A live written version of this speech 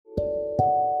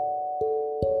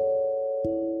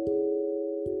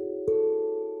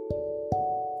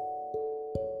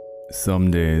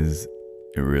Some days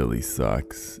it really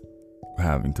sucks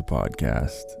having to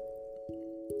podcast.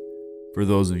 For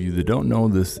those of you that don't know,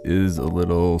 this is a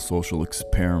little social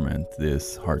experiment,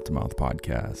 this Heart to Mouth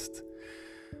podcast.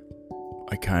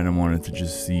 I kind of wanted to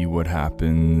just see what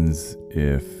happens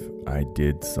if I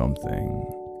did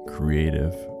something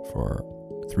creative for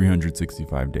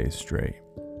 365 days straight.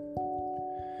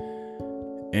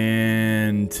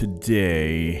 And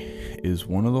today is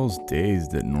one of those days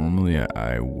that normally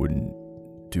I wouldn't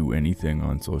do anything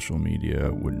on social media. I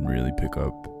wouldn't really pick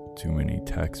up too many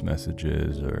text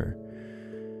messages or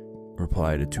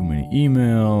reply to too many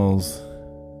emails.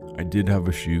 I did have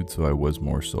a shoot, so I was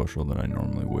more social than I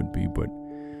normally would be, but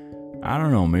I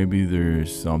don't know, maybe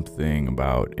there's something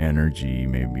about energy.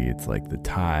 Maybe it's like the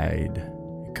tide,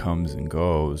 it comes and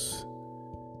goes.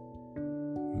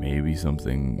 Maybe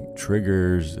something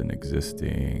triggers an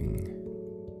existing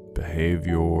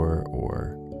behavior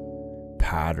or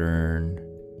pattern.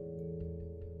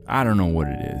 I don't know what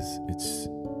it is. It's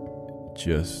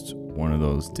just one of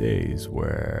those days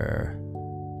where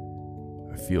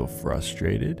I feel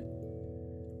frustrated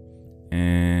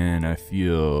and I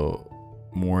feel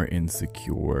more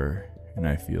insecure and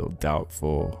I feel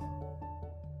doubtful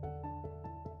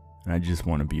and I just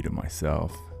want to be to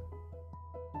myself.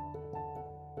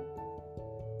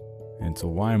 And so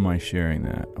why am I sharing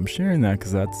that? I'm sharing that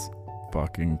because that's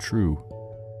fucking true.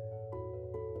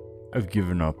 I've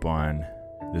given up on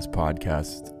this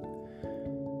podcast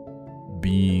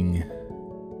being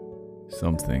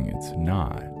something it's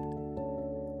not.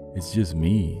 It's just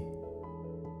me.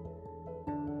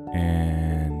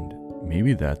 And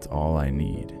maybe that's all I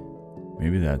need.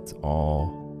 Maybe that's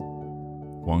all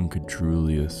one could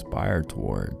truly aspire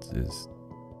towards, is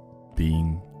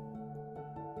being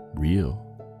real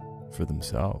for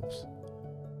themselves.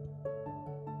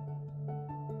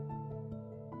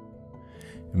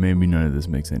 And maybe none of this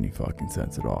makes any fucking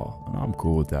sense at all, and I'm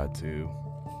cool with that too.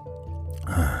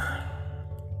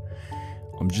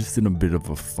 I'm just in a bit of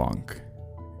a funk,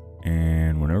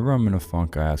 and whenever I'm in a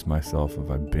funk, I ask myself if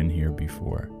I've been here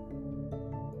before.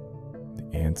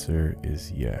 The answer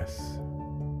is yes.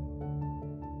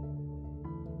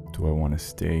 Do I want to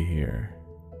stay here?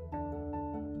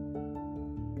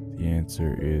 The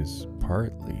answer is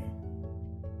partly.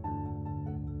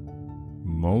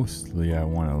 Mostly I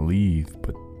want to leave,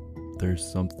 but there's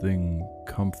something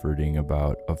comforting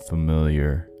about a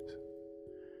familiar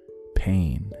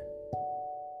pain.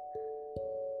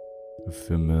 A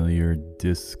familiar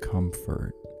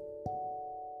discomfort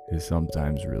is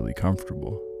sometimes really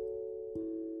comfortable.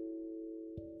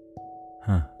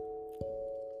 Huh.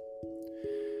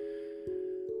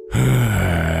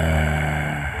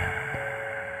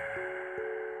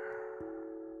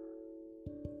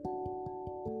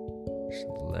 Just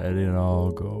let it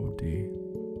all go, D.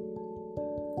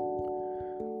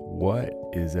 What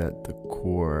is at the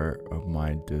core of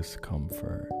my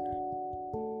discomfort?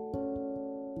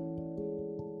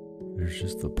 There's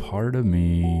just a part of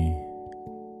me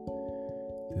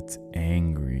that's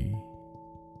angry.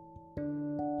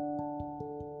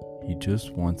 He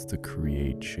just wants to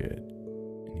create shit,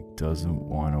 and he doesn't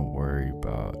want to worry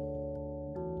about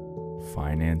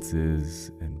finances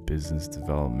and business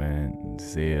development and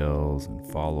sales and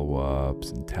follow-ups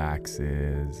and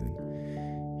taxes, and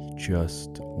he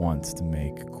just wants to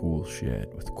make cool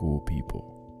shit with cool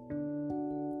people.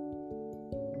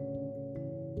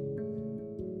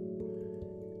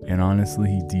 And honestly,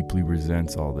 he deeply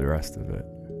resents all the rest of it,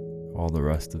 all the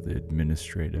rest of the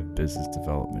administrative business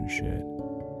development shit.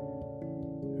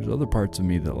 There's other parts of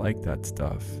me that like that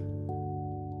stuff.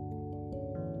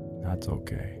 That's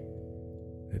okay.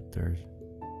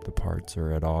 The parts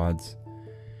are at odds.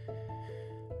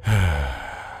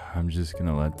 I'm just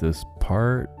gonna let this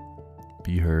part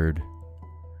be heard.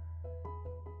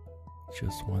 He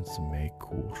just wants to make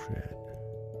cool shit.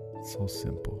 It's so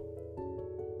simple.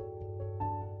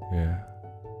 Yeah.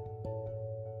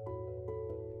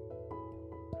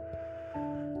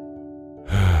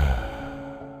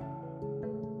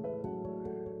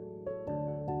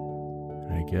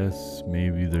 I guess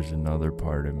maybe there's another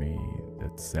part of me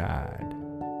that's sad.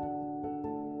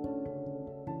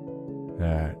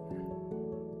 That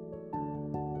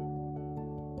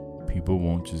people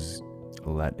won't just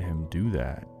let him do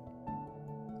that.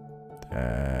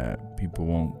 That people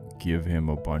won't give him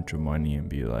a bunch of money and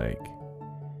be like,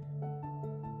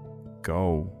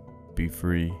 go, be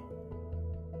free.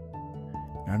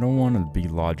 I don't want to be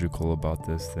logical about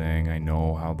this thing. I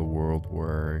know how the world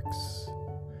works.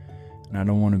 And I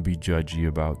don't want to be judgy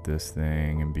about this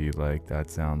thing and be like, that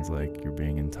sounds like you're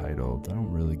being entitled. I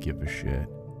don't really give a shit.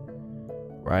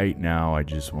 Right now, I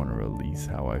just want to release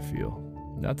how I feel.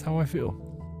 That's how I feel.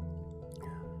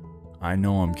 I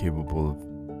know I'm capable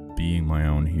of being my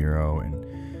own hero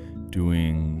and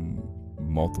doing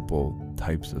multiple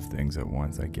types of things at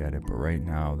once. I get it. But right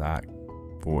now, that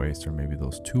voice, or maybe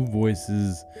those two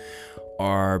voices,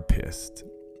 are pissed.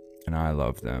 And I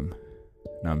love them.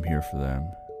 And I'm here for them.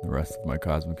 The rest of my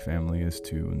cosmic family is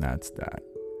too, and that's that.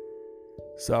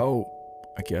 So,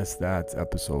 I guess that's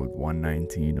episode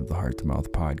 119 of the Heart to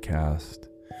Mouth podcast.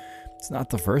 It's not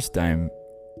the first time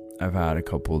I've had a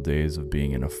couple of days of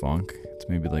being in a funk. It's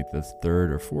maybe like the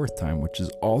third or fourth time, which is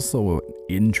also an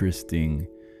interesting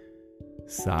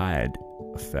side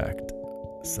effect,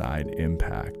 side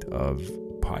impact of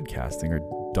podcasting, or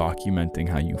documenting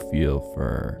how you feel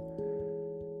for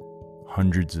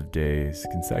hundreds of days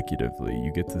consecutively.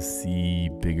 You get to see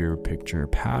bigger picture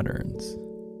patterns.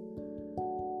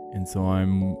 And so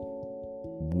I'm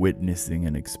witnessing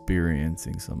and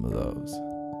experiencing some of those.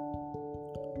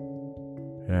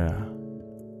 Yeah.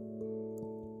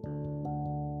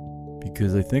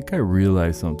 Because I think I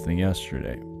realized something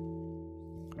yesterday.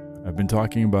 I've been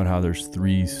talking about how there's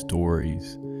 3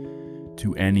 stories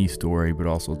to any story, but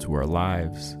also to our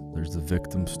lives. There's the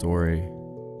victim story.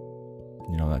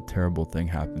 You know, that terrible thing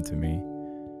happened to me.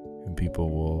 And people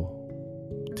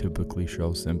will typically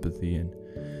show sympathy and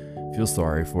feel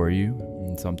sorry for you,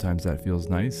 and sometimes that feels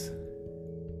nice,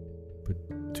 but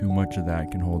too much of that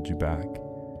can hold you back.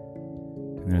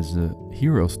 And there's a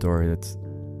hero story that's,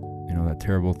 you know, that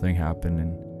terrible thing happened,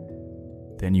 and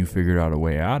then you figured out a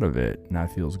way out of it, and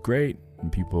that feels great, and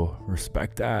people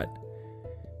respect that.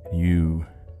 You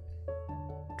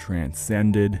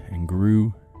transcended and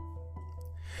grew.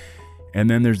 And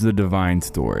then there's the divine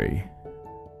story,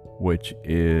 which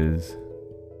is,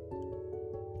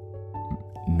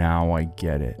 now I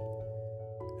get it,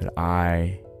 that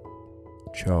I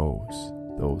chose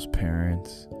those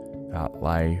parents, that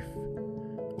life,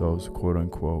 those quote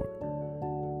unquote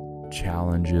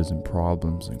challenges and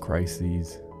problems and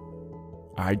crises.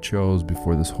 I chose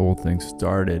before this whole thing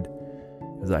started,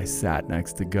 as I sat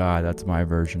next to God. That's my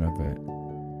version of it.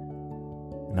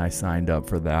 And I signed up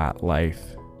for that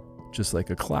life, just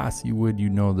like a class you would. You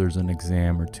know there's an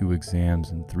exam or 2 exams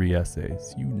and 3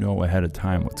 essays. You know ahead of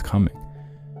time what's coming.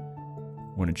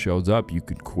 When it shows up, you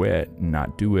could quit and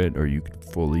not do it, or you could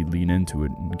fully lean into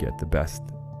it and get the best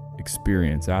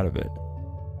experience out of it.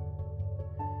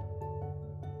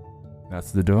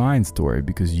 That's the divine story,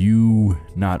 because you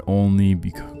not only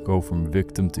go from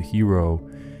victim to hero,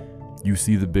 you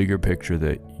see the bigger picture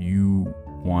that you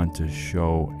want to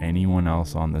show anyone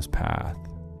else on this path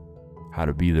how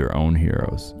to be their own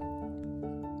heroes.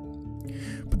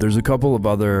 But there's a couple of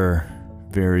other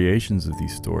variations of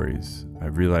these stories.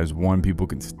 I've realized, one, people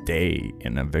can stay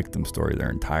in a victim story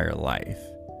their entire life.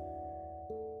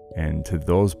 And to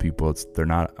those people, they're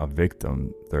not a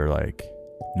victim. They're like,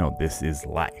 no, this is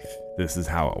life. This is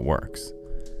how it works.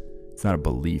 It's not a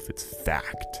belief, it's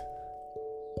fact.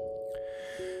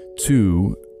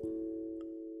 2,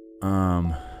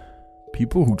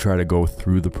 people who try to go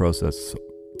through the process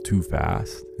too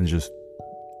fast and just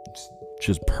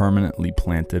permanently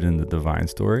planted in the divine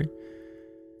story,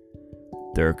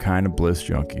 they're kind of bliss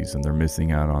junkies, and they're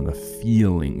missing out on the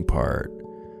feeling part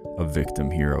of victim,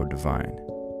 hero, divine.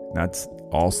 That's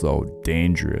also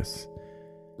dangerous,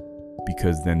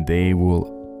 because then they will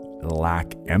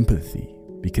lack empathy,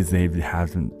 because they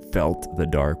haven't felt the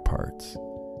dark parts.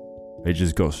 They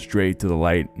just go straight to the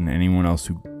light, and anyone else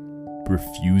who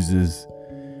refuses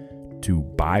to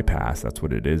bypass, that's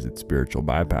what it is, it's spiritual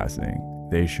bypassing,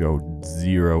 they show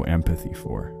 0 empathy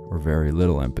for, or very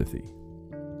little empathy.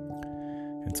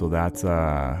 And so that's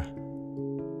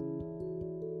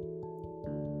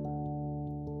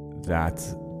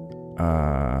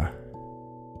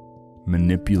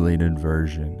manipulated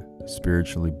version,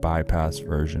 spiritually bypassed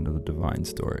version of the divine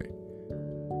story.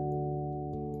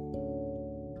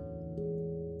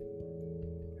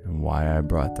 And why I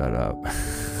brought that up,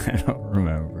 I don't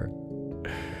remember.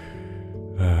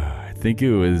 I think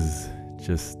it was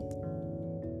just...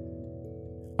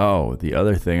 Oh, the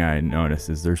other thing I noticed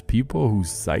is there's people who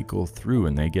cycle through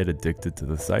and they get addicted to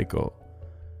the cycle.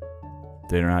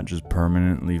 They're not just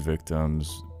permanently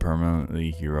victims, permanently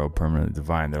hero, permanently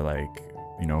divine. They're like,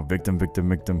 you know, victim, victim,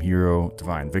 victim, hero,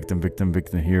 divine. Victim, victim,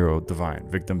 victim, hero, divine.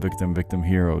 Victim, victim, victim,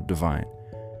 hero, divine.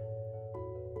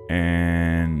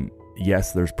 And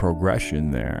yes, there's progression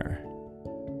there.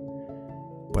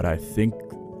 But I think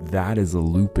that is a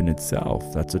loop in itself.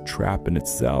 That's a trap in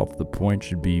itself. The point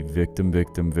should be victim,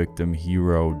 victim, victim,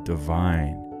 hero,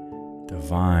 divine.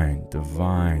 Divine,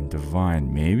 divine,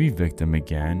 divine. Maybe victim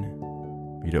again.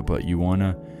 But you want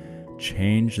to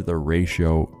change the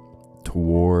ratio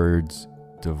towards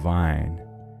divine.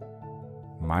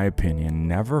 My opinion,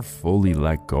 never fully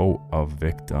let go of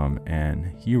victim and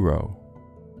hero.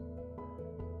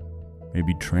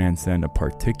 Maybe transcend a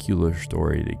particular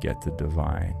story to get to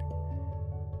divine.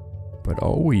 But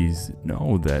always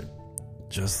know that,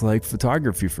 just like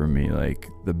photography for me, like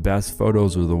the best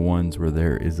photos are the ones where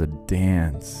there is a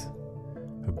dance,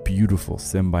 a beautiful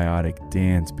symbiotic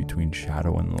dance between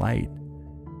shadow and light.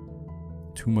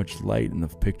 Too much light and the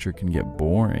picture can get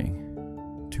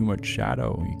boring. Too much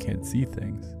shadow, you can't see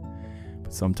things.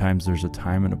 But sometimes there's a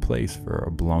time and a place for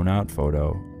a blown out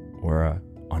photo or a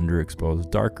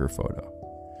underexposed darker photo.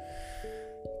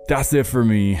 That's it for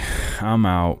me. I'm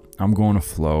out. I'm going to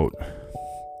float.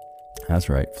 That's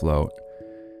right, float.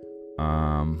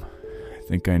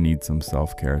 I think I need some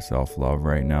self-care, self-love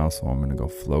right now, so I'm gonna go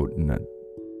float in that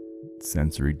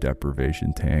sensory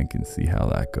deprivation tank and see how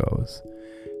that goes.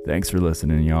 Thanks for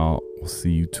listening, y'all. We'll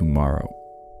see you tomorrow.